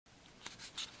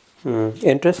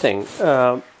Interesting.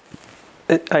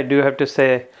 I do have to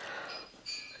say,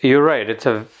 you're right. It's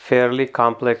a fairly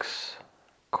complex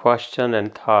question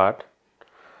and thought.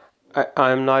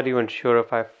 I'm not even sure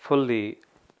if I fully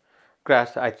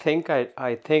grasp. I think I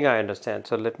understand.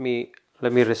 So let me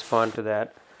respond to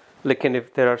that. Like, and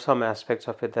if there are some aspects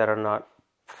of it that are not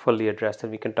fully addressed,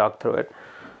 then we can talk through it.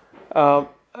 Um,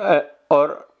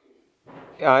 or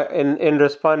in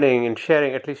responding and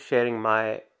sharing, at least sharing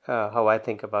my how I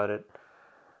think about it.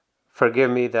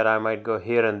 Forgive me that I might go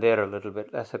here and there a little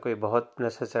bit. ऐसा कोई बहुत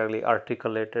necessarily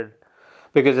articulated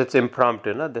because it's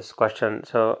impromptu, no, this question.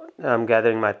 So I'm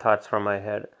gathering my thoughts from my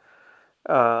head.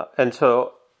 And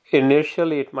so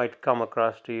initially it might come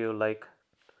across to you like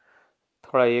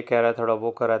थोड़ा ये कह रहा है, थोड़ा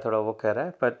वो कर रहा है, थोड़ा वो कह रहा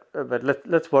है. But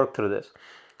let's work through this.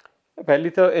 पहली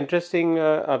तो interesting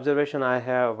observation I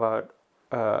have about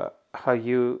how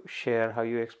you share, how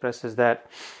you express is that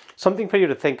something for you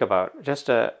to think about, just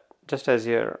as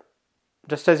your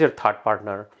thought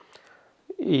partner.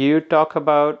 You talk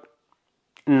about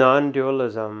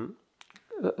non-dualism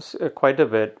quite a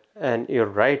bit, and you're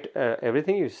right.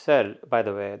 Everything you said, by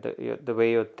the way, the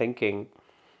way you're thinking,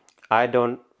 I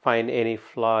don't find any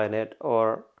flaw in it,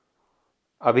 or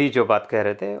अभी जो बात कह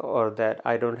रहे थे, or that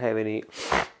I don't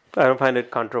find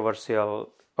it controversial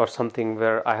or something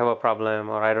where I have a problem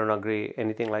or I don't agree,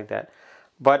 anything like that.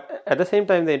 But at the same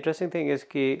time, the interesting thing is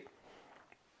कि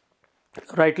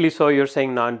rightly so, you're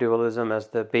saying non-dualism as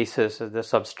the basis, as the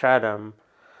substratum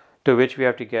to which we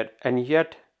have to get, and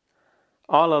yet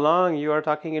all along you are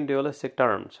talking in dualistic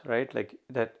terms, right? Like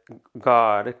that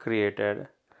God created,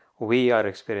 we are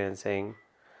experiencing.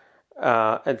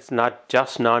 It's not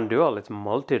just non-dual, it's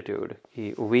multitude.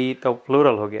 We तो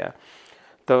plural हो गया.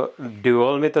 तो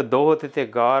dual में तो दो होते थे,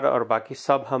 God और बाकी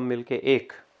सब हम मिलके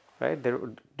एक, right?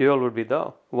 Dual would be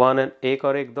दो, one and एक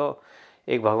और एक दो.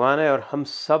 एक भगवान है और हम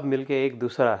सब मिलके एक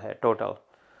दूसरा है, टोटल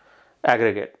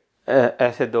एग्रीगेट,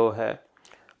 ऐसे दो है.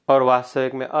 और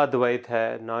वास्तविक में अद्वैत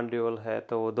है, नॉन ड्यूअल है,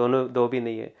 तो वो दोनों दो भी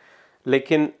नहीं है.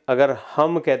 लेकिन अगर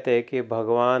हम कहते हैं कि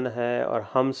भगवान है और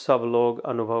हम सब लोग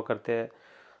अनुभव करते हैं,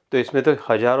 तो इसमें तो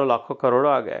हजारों लाखों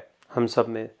करोड़ों आ गए हम सब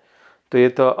में. तो ये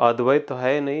तो अद्वैत तो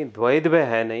है नहीं, द्वैत भी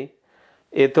है नहीं,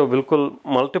 ये तो बिल्कुल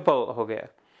मल्टीपल हो गया.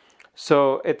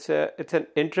 So it's an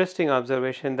interesting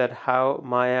observation that how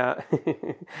Maya,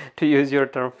 to use your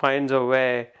term, finds a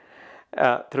way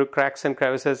through cracks and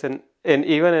crevices, and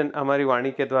even in Amari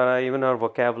Vani ke dwara, even our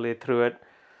vocabulary through it,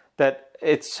 that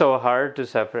it's so hard to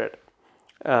separate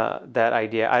that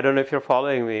idea. I don't know if you're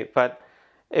following me, but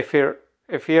if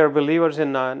you're believers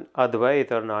in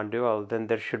non-advait or non-dual, then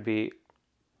there should be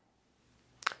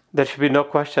no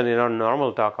question in our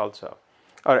normal talk also,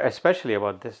 or especially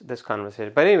about this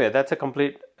conversation. But anyway, that's a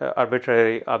complete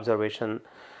arbitrary observation.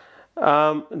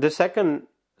 The second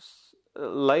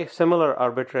similar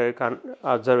arbitrary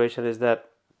observation is that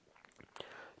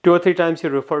 2 or 3 times you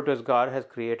refer to as God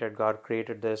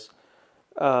created this.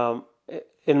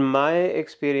 In my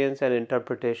experience and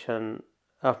interpretation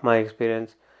of my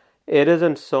experience, it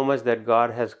isn't so much that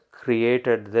God has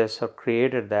created this or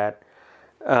created that.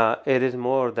 It is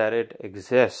more that it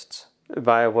exists.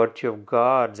 By virtue of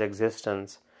God's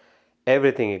existence,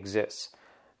 everything exists.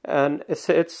 And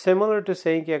it's similar to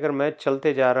saying कि अगर मैं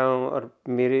चलते जा रहा हूँ और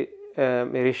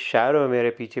मेरी shadow मेरे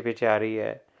पीछे पीछे आ रही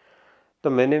है, तो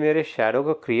मैंने मेरे shadow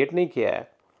को create नहीं किया है.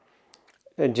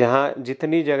 जहाँ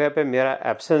जितनी जगह पे मेरा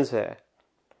absence है,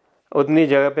 उतनी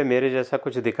जगह पे मेरे जैसा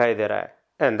कुछ दिखाई दे रहा है.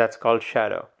 And that's called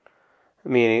shadow.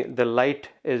 Meaning the light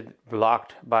is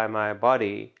blocked by my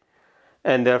body,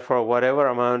 and therefore whatever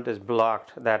amount is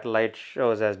blocked, that light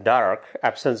shows as dark,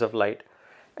 absence of light,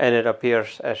 and it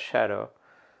appears as shadow.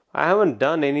 I haven't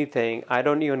done anything, I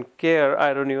don't even care,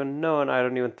 I don't even know, and I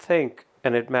don't even think,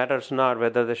 and it matters not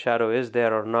whether the shadow is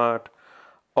there or not,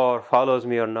 or follows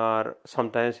me or not.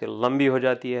 Sometimes it lambi ho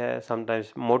jati hai,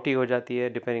 sometimes moti ho jati hai,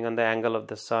 depending on the angle of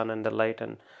the sun and the light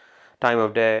and time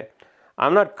of day.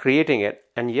 I'm not creating it,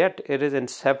 and yet it is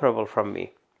inseparable from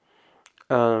me.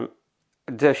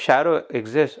 The shadow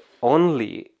exists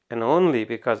only and only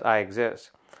because I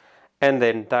exist, and the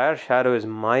entire shadow is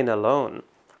mine alone.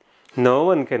 No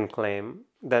one can claim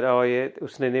that oh ये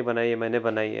उसने नहीं बनाई है, मैंने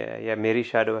बनाई है, या मेरी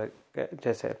shadow है.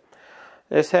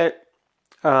 जैसे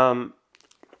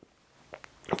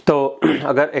तो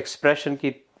अगर expression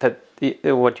की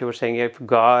what you were saying, if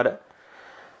God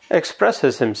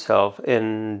expresses himself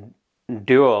in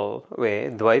dual way,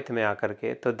 द्वैत में आकर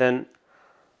के, तो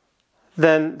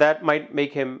then that might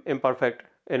make him imperfect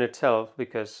in itself,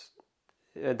 because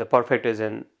the perfect is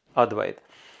in Advait.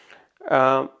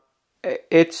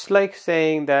 It's like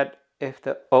saying that if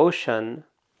the ocean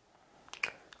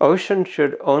Ocean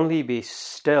should only be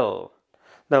still.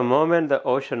 The moment the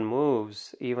ocean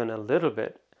moves even a little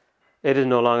bit, it is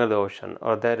no longer the ocean,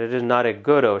 or that it is not a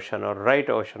good ocean or right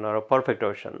ocean or a perfect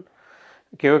ocean.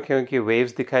 क्यों? क्योंकि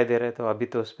waves दिखाई दे रहे हैं, तो अभी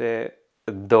तो उस पर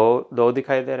दो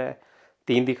दिखाई दे रहा है,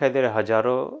 3 दिखाई दे रहे हैं,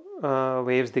 हजारों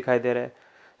waves दिखाई दे रहे हैं.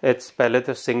 It's पहले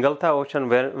तो single था ocean.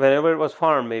 Whenever it was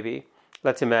formed, maybe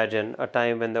let's imagine a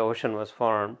time when the ocean was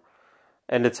formed,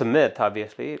 and it's a myth,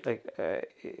 obviously. Like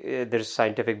there's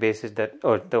scientific basis that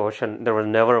the ocean, there was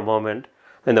never a moment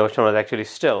when the ocean was actually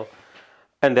still,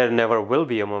 and there never will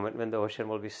be a moment when the ocean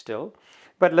will be still.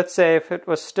 But let's say if it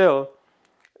was still,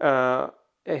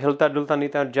 हिलता डुलता नहीं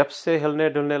था, जब से हिलने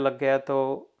डुलने लग गया तो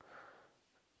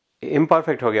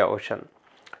imperfect हो गया ओशन.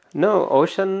 नो,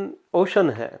 ओशन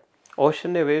है.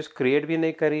 ओशन ने वेव्स क्रिएट भी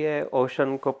नहीं करी है.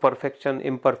 ओशन को परफेक्शन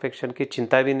इम्परफेक्शन की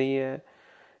चिंता भी नहीं है,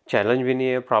 चैलेंज भी नहीं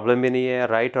है, प्रॉब्लम भी नहीं है.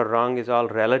 राइट और wrong is all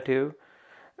relative.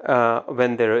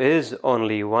 when there is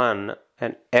only one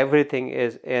and everything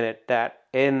is in it, that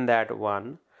in that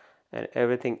one, and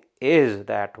everything is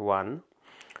that one,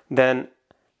 then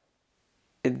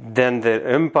the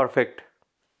imperfect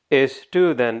is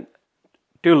to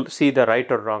see the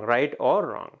right or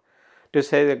wrong. To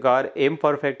say that God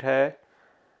imperfect hai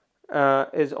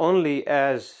is only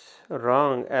as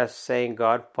wrong as saying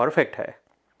God perfect hai.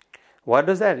 What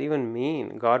does that even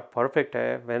mean? God perfect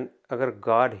hai when agar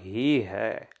God ही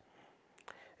है,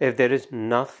 if there is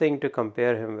nothing to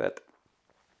compare him with.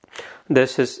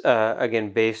 This is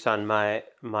again based on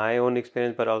my own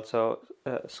experience, but also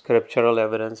scriptural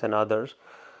evidence and others.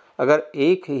 अगर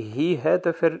एक ही है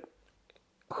तो फिर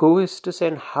who is to say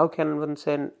and how can one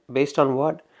say based on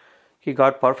what कि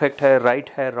God perfect है, right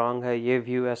है, wrong है, ये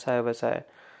view ऐसा है वैसा है.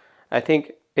 I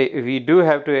think we do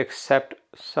have to accept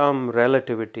some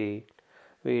relativity.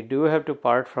 We do have to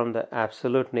part from the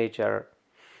absolute nature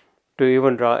to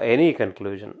even draw any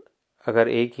conclusion. अगर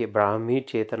एक ही ब्राह्मी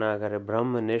चेतना, अगर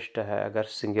ब्रह्मनिष्ठ है, अगर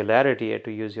singularity है,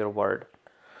 to use your word,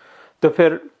 तो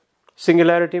फिर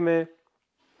singularity में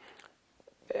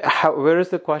where is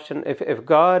the question? If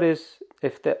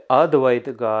the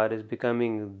Advaita God is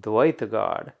becoming Dvaita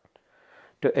God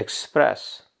to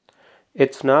express,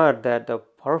 it's not that the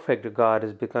perfect God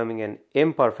is becoming an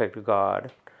imperfect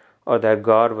God, or that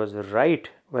God was right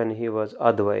when he was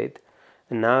Advait,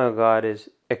 and now God is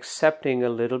accepting a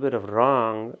little bit of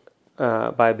wrong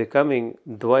by becoming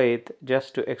Dvait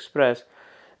just to express.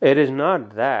 It is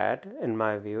not that, in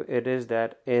my view. It is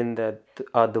that in the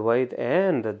Advait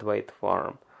and the Dvait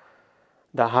form,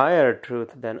 the higher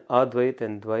truth than Advait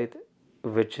and Dvait,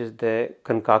 which is the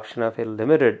concoction of a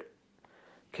limited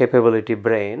capability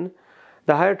brain,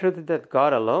 the higher truth is that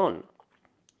God alone,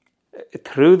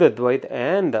 through the Dvait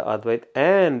and the Advait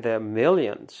and the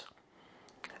millions,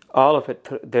 all of it,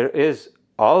 there is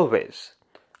always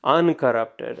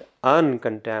uncorrupted,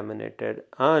 uncontaminated,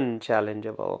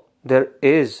 unchallengeable. There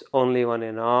is only one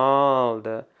in all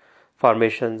the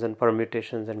formations and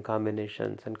permutations and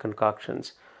combinations and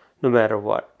concoctions, no matter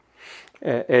what.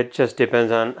 It just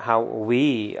depends on how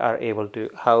we are able to,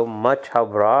 how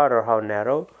broad or how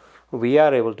narrow we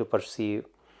are able to perceive.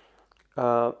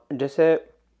 To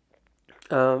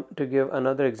give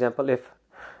another example,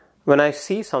 when I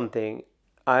see something,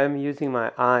 I am using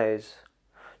my eyes.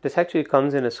 This actually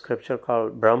comes in a scripture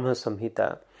called Brahma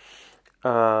Samhita,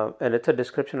 and it's a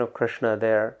description of Krishna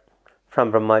there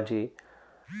from Brahmaji.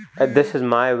 This is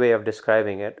my way of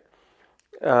describing it.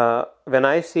 When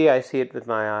I see it with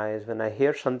my eyes. When I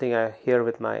hear something, I hear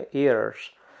with my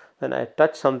ears. When I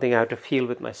touch something, I have to feel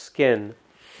with my skin.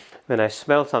 When I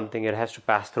smell something, it has to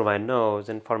pass through my nose,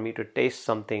 and for me to taste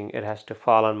something, it has to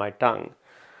fall on my tongue.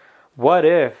 What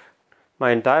if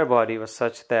my entire body was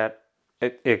such that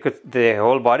the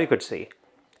whole body could see?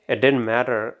 It didn't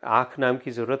matter. आँख नाम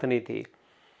की ज़रूरत नहीं थी.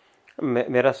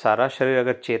 मेरा सारा शरीर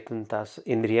अगर चेतन था,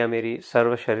 इंद्रियां मेरी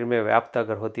सर्व शरीर में व्याप्त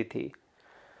अगर होती थी,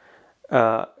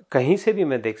 कहीं से भी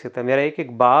मैं देख सकता, मेरा एक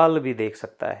एक बाल भी देख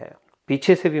सकता है,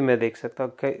 पीछे से भी मैं देख सकता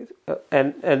हूँ,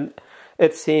 and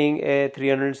it's seeing a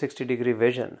 360-degree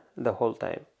vision the whole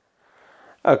time.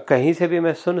 कहीं से भी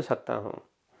मैं सुन सकता हूँ,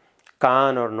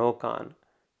 कान और नो कान,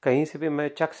 कहीं से भी मैं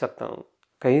चख सकता हूँ,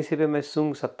 कहीं से भी मैं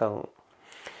सूंघ सकता हूँ.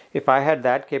 If I had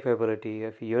that capability,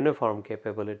 of uniform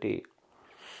capability,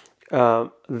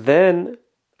 then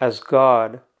as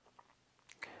God,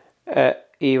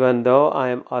 even though I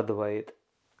am Advait,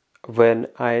 when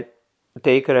I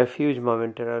take refuge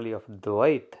momentarily of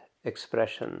Dvait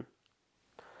expression,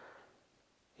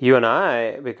 you and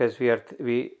I, because we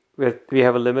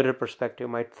have a limited perspective,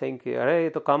 might think, अरे ये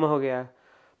तो कम हो गया,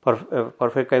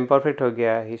 perfect का imperfect हो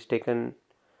गया, he's taken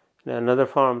another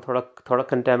form, थोड़ा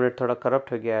contaminated, थोड़ा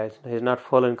corrupt हो गया, he's not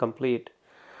full and complete.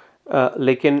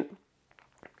 लेकिन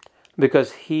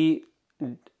because he,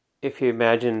 if you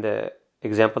imagine the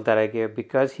example that I gave,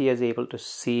 because he is able to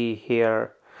see,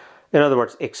 hear, in other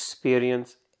words,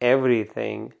 experience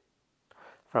everything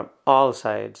from all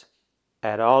sides,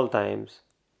 at all times,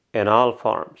 in all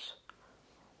forms,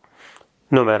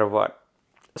 no matter what.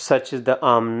 Such is the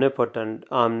omnipotent,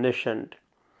 omniscient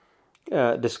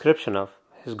description of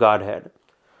his Godhead.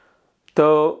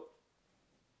 So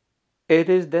it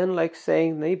is then like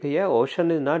saying, nahi bhaiya,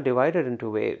 ocean is not divided into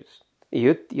waves.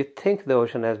 You think the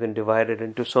ocean has been divided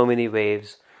into so many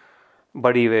waves,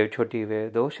 badi wave, choti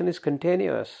wave. The ocean is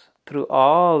continuous through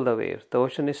all the waves. The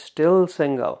ocean is still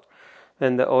single.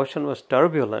 When the ocean was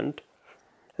turbulent,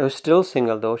 it was still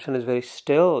single. The ocean is very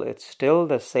still. It's still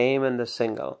the same and the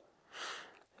single.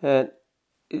 And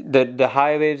the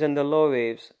high waves and the low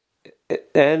waves,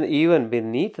 and even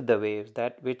beneath the waves,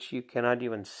 that which you cannot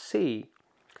even see,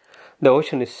 the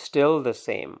ocean is still the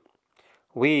same.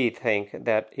 We think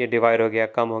that ये divide हो गया,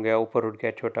 कम हो गया, ऊपर उठ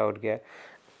गया, छोटा उठ गया.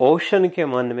 ओशन के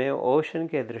मन में, ओशन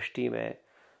के दृष्टि में,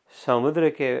 समुद्र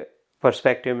के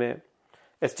पर्सपेक्टिव में,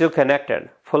 it's still connected,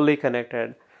 fully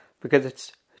connected, because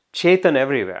it's Chetan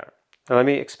everywhere. Now let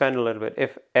me expand a little bit.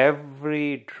 If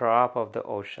every drop of the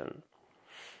ocean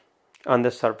on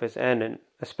the surface, and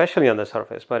especially on the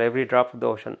surface, but every drop of the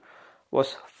ocean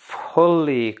was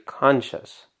fully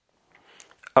conscious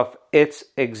of its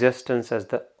existence as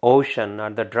the ocean,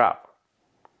 not the drop,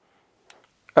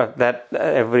 that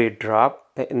every drop,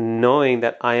 knowing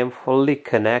that I am fully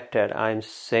connected, I am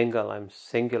single, I'm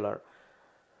singular.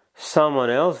 Someone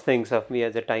else thinks of me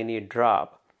as a tiny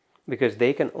drop because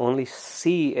they can only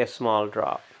see a small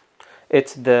drop.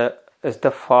 It's the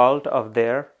fault of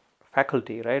their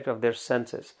faculty, right, of their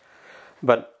senses.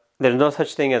 But there's no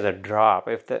such thing as a drop.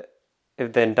 If the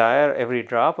entire, every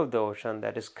drop of the ocean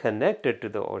that is connected to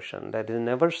the ocean, that is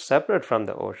never separate from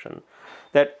the ocean,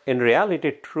 that in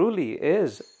reality truly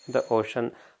is the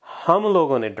ocean, हम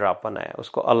लोगों ने drop बनाया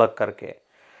उसको अलग करके,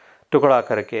 टुकड़ा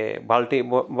करके,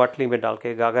 बाटली में डाल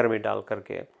के, गागर में डाल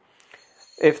करके.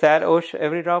 If that ocean,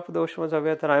 every drop of the ocean was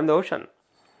aware that I am the ocean,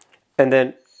 and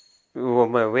then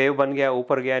wave बन गया,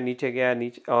 ऊपर गया,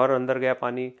 नीचे और अंदर गया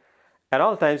पानी, at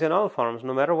all times, in all forms,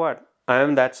 no matter what, I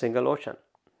am that single ocean.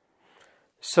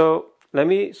 So let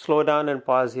me slow down and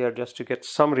pause here just to get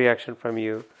some reaction from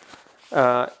you.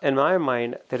 In my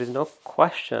mind, there is no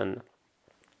question.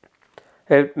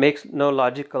 It makes no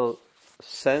logical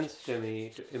sense to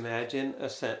me to imagine a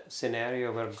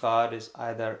scenario where God is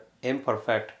either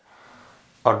imperfect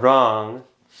or wrong.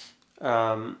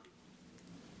 I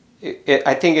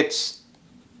think it's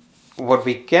what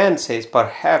we can say is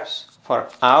perhaps for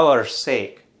our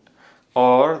sake,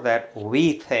 or that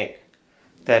we think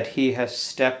that he has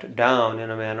stepped down,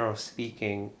 in a manner of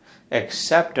speaking,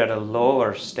 accepted a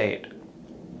lower state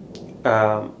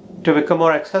to become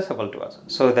more accessible to us,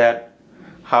 so that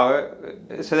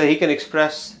he can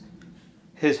express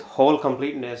his whole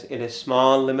completeness in a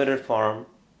small, limited form,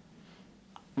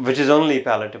 which is only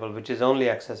palatable, which is only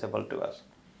accessible to us.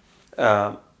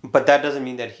 But that doesn't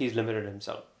mean that he's limited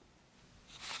himself.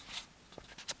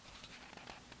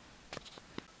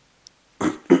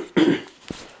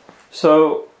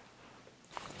 So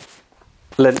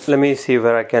let me see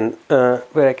where I can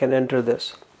enter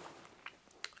this.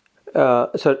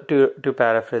 So to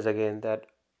paraphrase again, that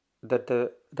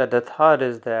the thought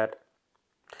is that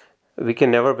we can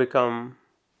never become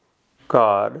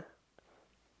God,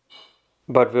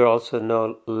 but we're also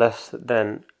no less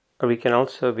than, or we can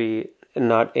also be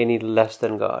not any less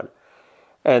than God.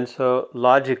 And so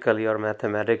logically or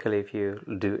mathematically, if you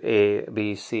do A,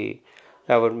 B, C,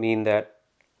 that would mean that,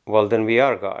 well, then we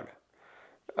are God,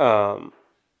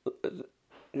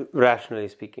 rationally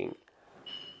speaking.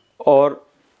 और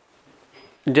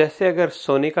जैसे अगर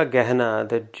सोने का गहना,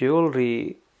 the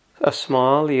jewelry, a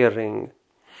small earring,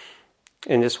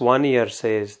 in just 1 year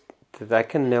says that I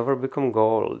can never become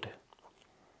gold,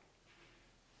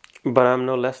 but I'm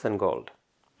no less than gold.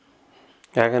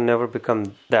 I can never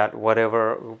become that,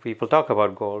 whatever people talk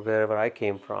about gold, wherever I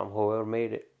came from, whoever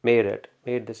made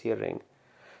this earring.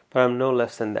 But I'm no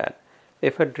less than that.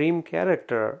 If a dream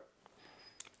character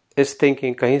is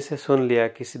thinking, कहीं से सुन लिया,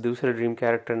 किसी दूसरे dream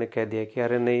character ने कह दिया कि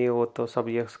अरे नहीं, वो तो सब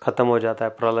ये ख़त्म हो जाता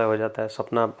है, प्रलय हो जाता है,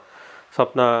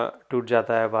 सपना टूट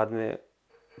जाता है, बाद में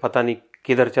पता नहीं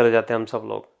किधर चले जाते हैं हम सब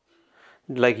लोग.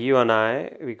 Like you and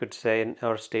I, we could say in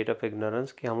our state of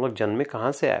ignorance कि हम लोग जन्मे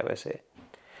कहाँ से आए वैसे,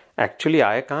 एक्चुअली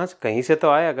आए कहाँ से, कहीं से तो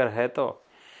आए, अगर है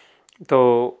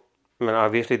तो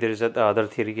obviously there is other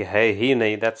theory कि है ही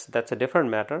नहीं, that's a different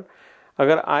matter.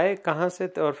 अगर आए कहाँ से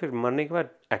तो, और फिर मरने के बाद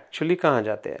एक्चुअली कहाँ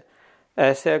जाते हैं.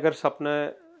 ऐसे अगर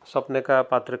सपने का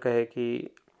पात्र कहे कि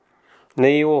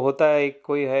नहीं, वो होता है,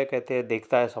 कोई है कहते हैं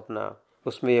देखता है सपना,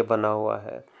 उसमें ये बना हुआ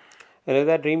है. And if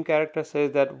that dream character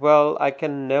says that, well, I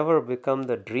can never become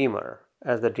the dreamer,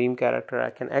 as the dream character, I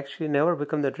can actually never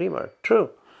become the dreamer. True.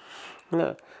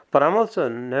 Yeah. But I'm also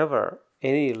never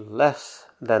any less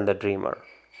than the dreamer.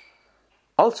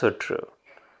 Also true.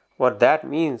 What that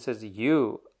means is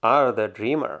you are the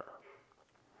dreamer.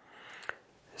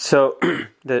 So,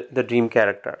 the dream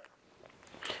character.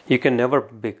 You can never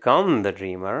become the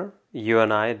dreamer. You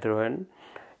and I, Dhruvan,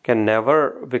 can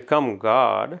never become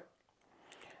God.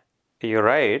 You're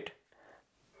right.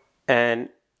 And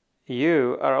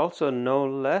you are also no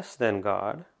less than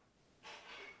God.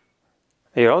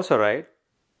 You're also right.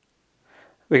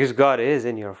 Because God is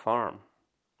in your form.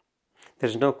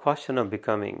 There's no question of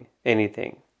becoming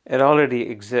anything. It already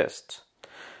exists.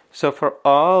 So for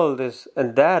all this,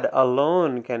 and that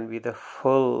alone can be the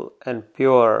full and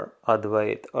pure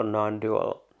Advait or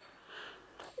non-dual.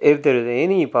 If there is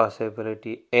any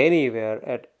possibility anywhere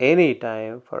at any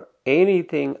time for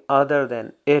anything other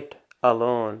than it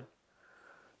alone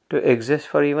to exist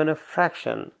for even a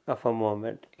fraction of a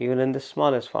moment, even in the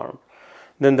smallest form,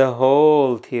 then the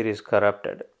whole theory is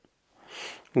corrupted.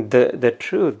 The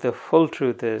truth, the full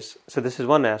truth is, so this is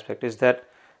one aspect, is that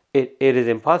it is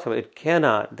impossible.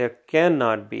 There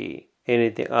cannot be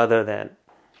anything other than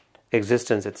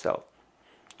existence itself.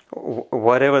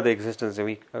 Whatever the existence that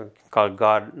we call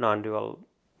God, non-dual,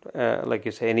 like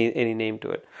you say, any name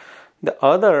to it. The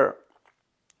other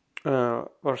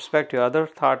perspective, other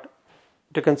thought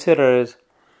to consider is,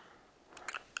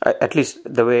 at least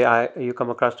the way you come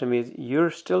across to me, is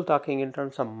you're still talking in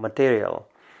terms of material.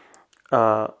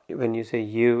 When you say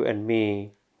you and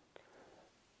me,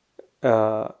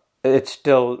 it's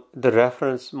still, the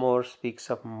reference more speaks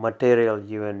of material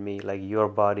you and me, like your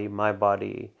body, my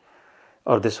body,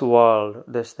 or this world,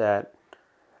 this, that.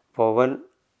 But when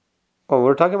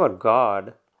we're talking about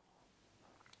God,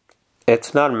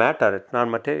 it's not matter, it's not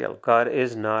material. God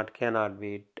is not, cannot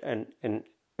be, and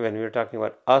when we're talking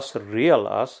about us, real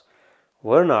us,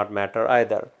 we're not matter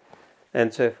either.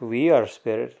 And so if we are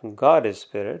spirit, God is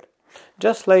spirit,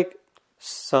 just like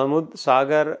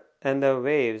Sagar and the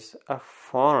waves are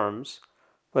forms,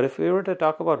 but if we were to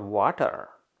talk about water,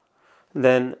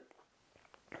 then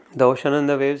the ocean and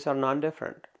the waves are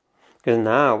non-different. Because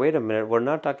now, wait a minute, we're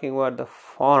not talking about the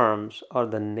forms or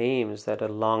the names that are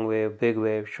long wave, big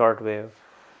wave, short wave,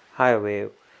 high wave.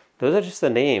 Those are just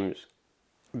the names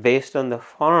based on the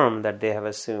form that they have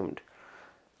assumed.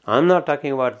 I'm not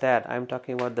talking about that. I'm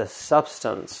talking about the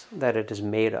substance that it is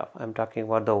made of. I'm talking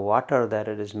about the water that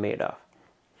it is made of.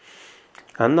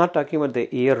 I'm not talking about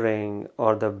the earring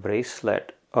or the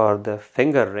bracelet or the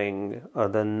finger ring or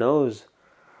the nose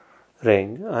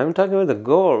ring. I'm talking about the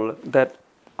gold that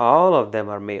all of them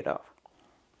are made of.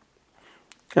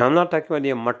 I'm not talking about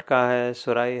the matka hai,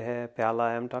 surai hai,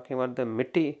 pyala. I'm talking about the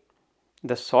mitti,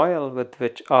 the soil with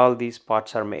which all these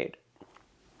pots are made.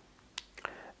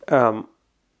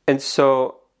 And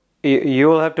so you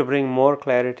will have to bring more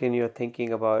clarity in your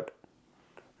thinking about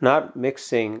not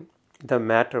mixing the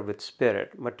matter with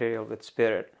spirit, material with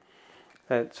spirit.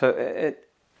 So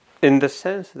in the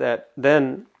sense that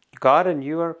then God and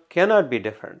you cannot be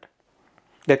different.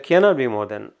 There cannot be more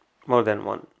than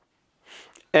one.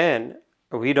 And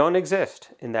we don't exist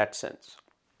in that sense.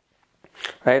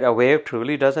 Right? A wave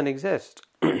truly doesn't exist.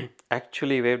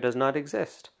 Actually, wave does not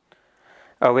exist.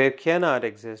 A wave cannot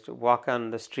exist. Walk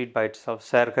on the street by itself,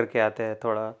 सैर करके आते हैं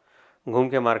थोड़ा, घूम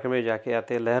के market में जाके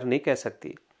आते हैं, लहर नहीं कह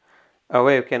सकती. A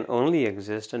wave can only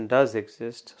exist and does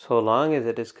exist so long as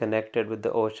it is connected with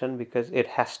the ocean, because it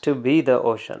has to be the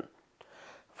ocean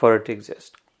for it to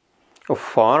exist. वो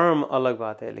फॉर्म अलग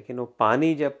बात है, लेकिन वो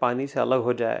पानी जब पानी से अलग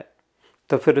हो जाए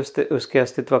तो फिर उसके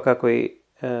अस्तित्व का कोई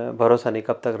भरोसा नहीं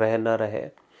कब तक रहे ना रहे.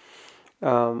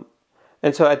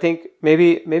 And so I think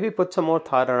maybe put some more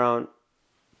thought around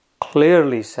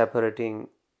clearly separating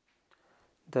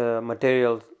the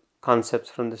material concepts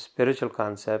from the spiritual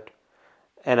concept.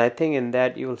 And I think in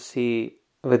that you will see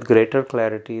with greater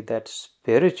clarity that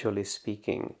spiritually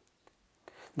speaking,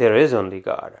 there is only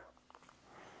God.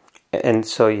 And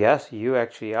so yes, you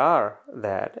actually are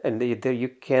that, and you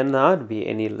cannot be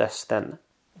any less than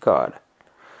God.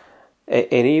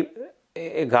 Any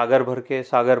गागर भर के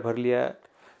सागर भर लिया,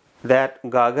 that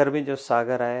गागर में जो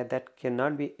सागर आया, that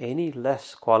cannot be any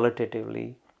less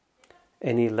qualitatively,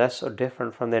 any less or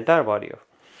different from the entire body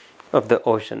of the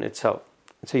ocean itself.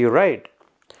 So you're right.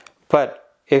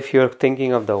 But if you're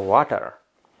thinking of the water,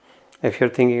 if you're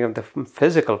thinking of the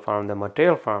physical form, the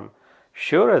material form,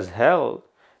 sure as hell,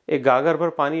 एक गागर पर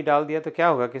पानी डाल दिया तो क्या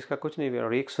होगा, किसका कुछ नहीं भी.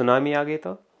 और एक सुनामी आ गई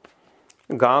तो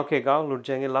गांव के गांव लुट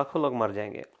जाएंगे, लाखों लोग मर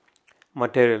जाएंगे.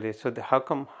 materially. So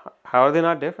how are they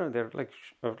not different? They're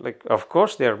like of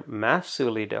course they're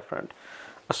massively different.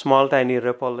 A small tiny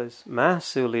ripple is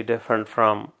massively different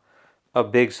from a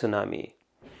big tsunami.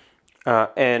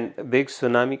 And big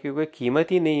tsunami की कोई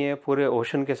कीमत ही नहीं है पूरे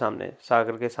ओशन के सामने,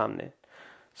 सागर के सामने.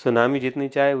 सुनामी जितनी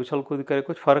चाहे उछल कूद करे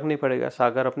कुछ फर्क नहीं पड़ेगा.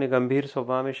 सागर अपने गंभीर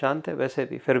स्वभाव में शांत है, वैसे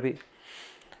भी फिर भी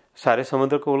सारे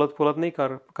समुद्र को उलट पुलट नहीं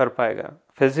कर पाएगा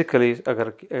फिजिकली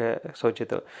अगर सोचे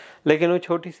तो. लेकिन वो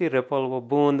छोटी सी रिपल, वो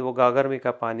बूंद, वो गागर में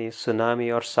का पानी,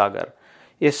 सुनामी और सागर,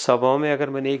 इस सबों में अगर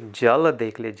मैंने एक जल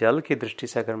देख ले, जल की दृष्टि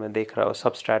से अगर मैं देख रहा हूँ,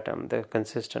 substratum, the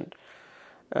consistent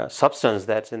substance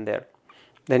that's in there,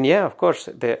 then yeah, of course,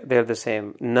 they're the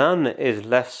same. None is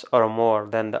less or more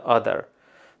than the other.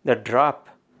 The drop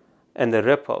and the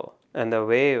ripple and the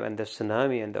wave and the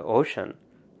tsunami and the ocean,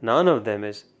 none of them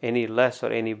is any less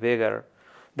or any bigger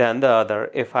than the other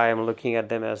if I am looking at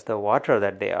them as the water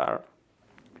that they are.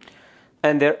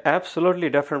 And they're absolutely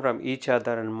different from each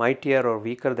other and mightier or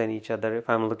weaker than each other if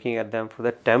I'm looking at them for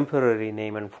the temporary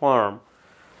name and form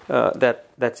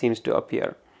that seems to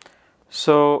appear.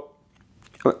 So,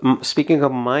 speaking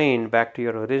of mind, back to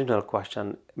your original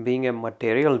question, being a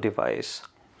material device,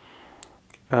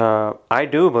 I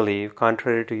do believe,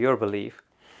 contrary to your belief,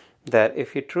 that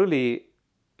if you truly,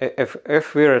 if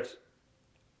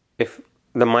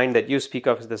the mind that you speak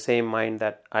of is the same mind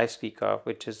that I speak of,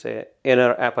 which is an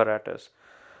inner apparatus,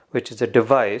 which is a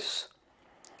device,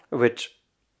 which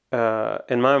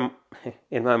in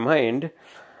my mind,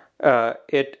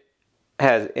 it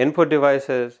has input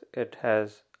devices, it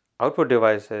has output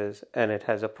devices, and it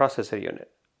has a processor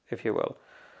unit, if you will.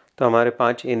 तो हमारे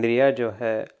 5 इंद्रियां जो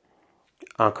है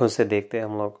आंखों से देखते हैं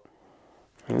हम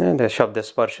लोग, शब्द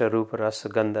स्पर्श रूप रस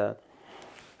गंध,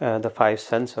 the 5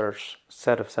 sensors,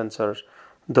 set of sensors,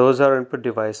 those are input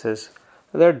devices.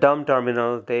 They're dumb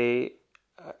terminals. They,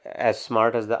 as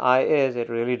smart as the eye is, it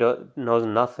really knows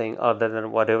nothing other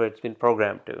than whatever it's been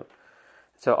programmed to.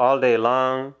 So all day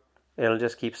long, it'll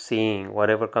just keep seeing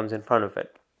whatever comes in front of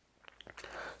it.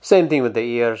 Same thing with the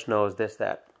ears, nose, this,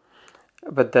 that.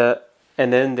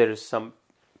 And then there is some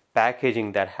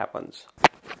packaging that happens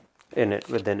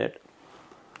within it.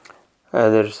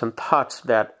 There are some thoughts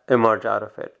that emerge out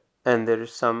of it. And there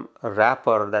is some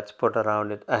wrapper that's put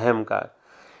around it, ahamka.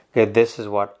 Okay, this is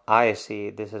what I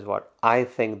see, this is what I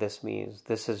think this means,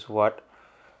 this is what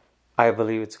I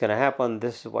believe it's going to happen,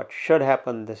 this is what should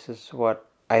happen, this is what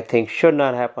I think should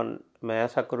not happen, मैं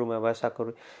ऐसा करूँ, मैं वैसा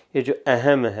करूँ. ये जो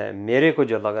अहम है, मेरे को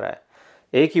जो लग रहा है,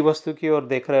 एक ही वस्तु की ओर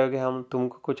देख रहे हो कि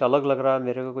तुमको कुछ अलग लग रहा है,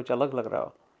 मेरे को कुछ अलग लग रहा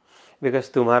हो,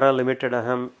 बिकॉज तुम्हारा लिमिटेड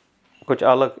अहम कुछ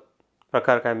अलग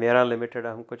प्रकार का है, मेरा लिमिटेड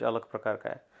अहम कुछ अलग प्रकार का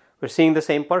है. We're seeing the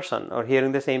same person or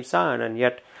hearing the same sound, and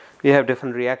yet we have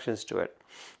different reactions to it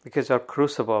because our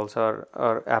crucibles,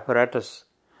 our apparatus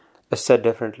is set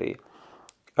differently.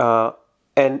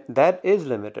 And that is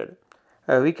limited.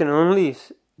 We can only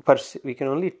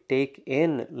take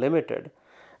in limited.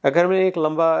 अगर मैं एक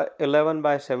लंबा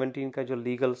 11/17 का जो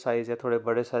legal size है, थोड़े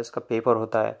बड़े size का पेपर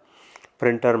होता है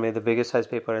प्रिंटर में, the biggest size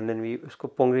paper, and then उसको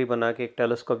पुंगरी बना के एक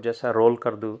टेलीस्कोप जैसा रोल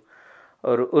कर दूँ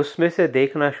और उसमें से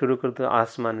देखना शुरू कर दूँ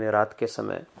आसमान में रात के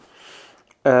समय.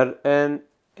 And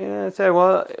say,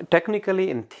 well, technically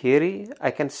in theory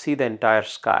I can see the entire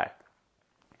sky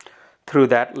through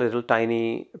that little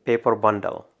tiny paper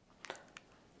bundle,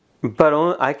 but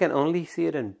I can only see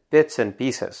it in bits and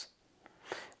pieces.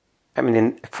 I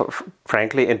mean,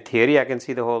 frankly, in theory I can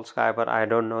see the whole sky, but I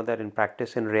don't know that in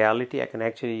practice, in reality, I can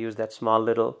actually use that small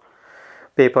little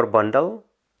paper bundle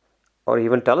or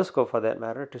even telescope for that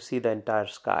matter to see the entire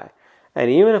sky. And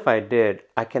even if I did,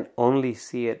 I can only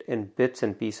see it in bits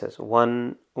and pieces,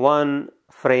 one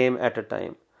frame at a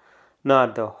time,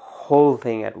 not the whole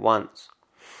thing at once.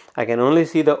 I can only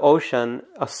see the ocean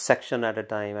a section at a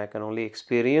time. I can only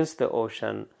experience the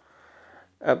ocean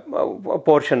a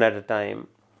portion at a time.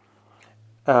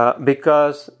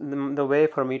 Because the way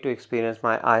for me to experience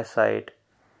my eyesight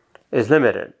is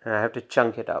limited, and I have to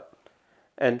chunk it up.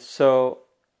 And so,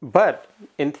 but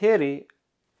in theory,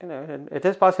 it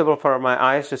is possible for my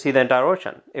eyes to see the entire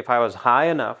ocean. If I was high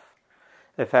enough,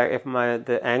 if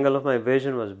the angle of my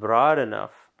vision was broad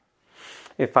enough,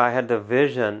 if I had the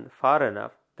vision far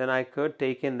enough, then I could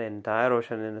take in the entire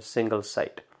ocean in a single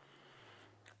sight.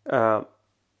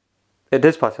 It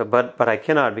is possible, but I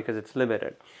cannot because it's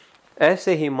limited.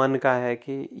 ऐसे ही मन का है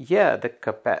कि yeah, the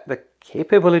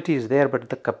capability is there, but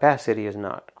the capacity is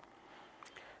not.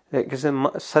 Because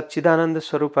सच्चिदानंद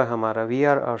स्वरूप है हमारा. We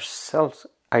are ourselves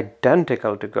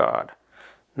identical to God,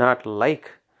 not like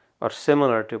or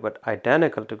similar to, but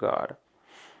identical to God.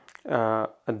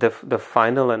 The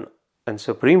final and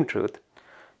supreme truth,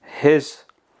 His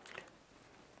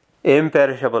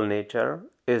imperishable nature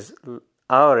is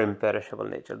our imperishable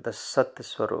nature, the Sat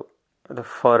Swarup, the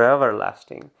forever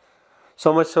lasting.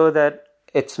 So much so that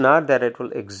it's not that it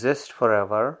will exist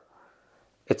forever,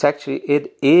 it's actually,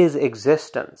 it is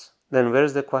existence. Then where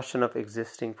is the question of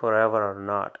existing forever or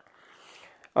not?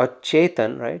 Or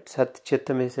Chetan, right? Sat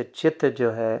Chitta mein se Chitta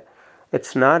jo hai,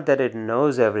 it's not that it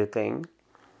knows everything.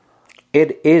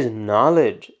 It is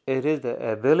knowledge. It is the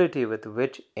ability with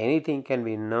which anything can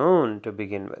be known to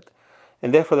begin with.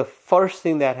 And therefore, the first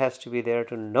thing that has to be there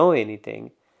to know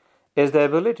anything is the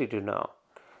ability to know.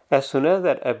 As soon as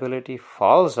that ability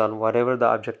falls on whatever the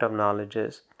object of knowledge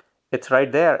is, it's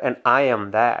right there. And I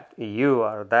am that. You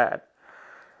are that.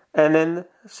 And then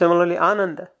similarly,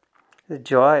 Ananda, the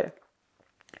joy.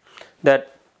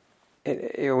 That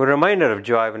we're reminded of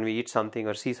joy when we eat something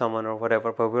or see someone or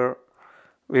whatever, but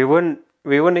we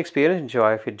wouldn't experience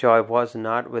joy if joy was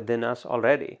not within us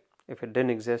already, if it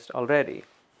didn't exist already,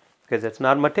 because it's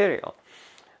not material.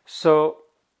 So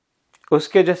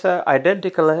uske jaisa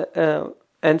identical hai,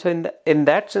 and so in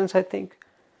that sense, I think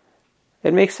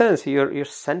it makes sense. Your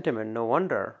sentiment, no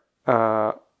wonder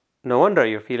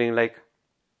you're feeling like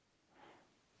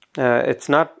it's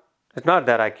not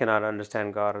that I cannot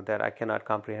understand God or that I cannot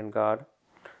comprehend God.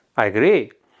 I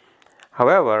agree.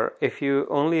 However, if you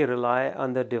only rely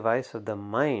on the device of the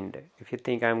mind, if you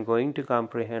think I'm going to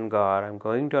comprehend God, I'm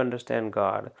going to understand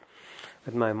God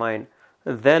with my mind,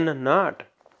 then not.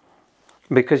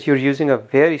 Because you're using a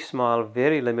very small,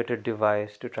 very limited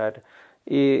device to try to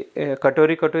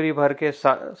कटोरी कटोरी भर के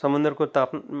समुद्र को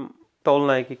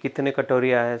तोलना है कि कितने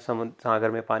कटोरियाँ है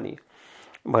सागर में पानी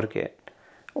भर के,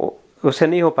 उससे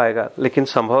नहीं हो पाएगा, लेकिन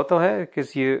संभव तो है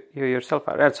because you yourself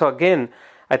are. And so again,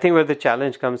 I think where the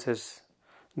challenge comes is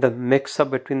the mix-up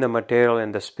between the material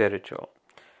and the spiritual.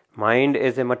 Mind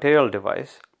is a material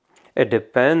device. It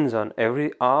depends on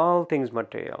all things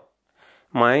material.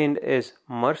 Mind is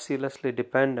mercilessly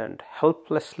dependent,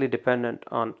 helplessly dependent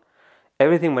on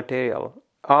everything material.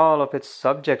 All of its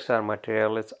subjects are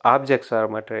material, its objects are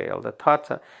material, the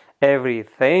thoughts are,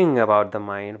 everything about the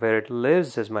mind, where it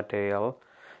lives is material,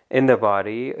 in the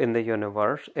body, in the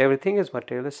universe, everything is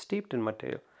material, is steeped in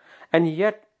material. And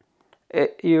yet,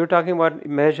 you're talking about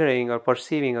measuring or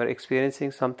perceiving or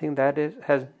experiencing something that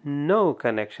has no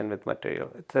connection with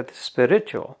material. It's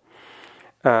spiritual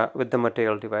with the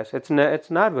material device. It's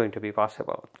not going to be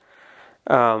possible.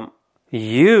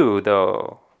 You,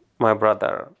 though, my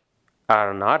brother,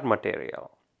 are not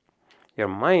material. Your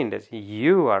mind is,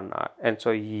 you are not. And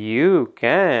so you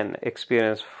can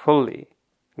experience fully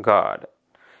God.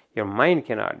 Your mind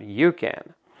cannot, you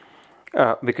can.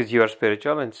 Because you are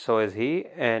spiritual and so is he,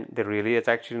 and there really is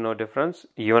actually no difference.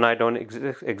 You and I don't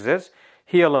exist.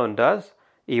 He alone does,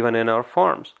 even in our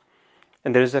forms.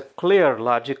 And there is a clear,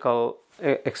 logical,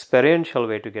 experiential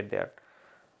way to get there.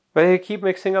 But if you keep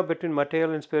mixing up between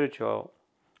material and spiritual,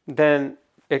 then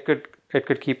it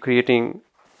could keep creating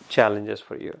challenges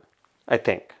for you, I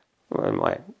think, in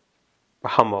my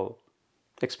humble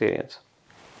experience.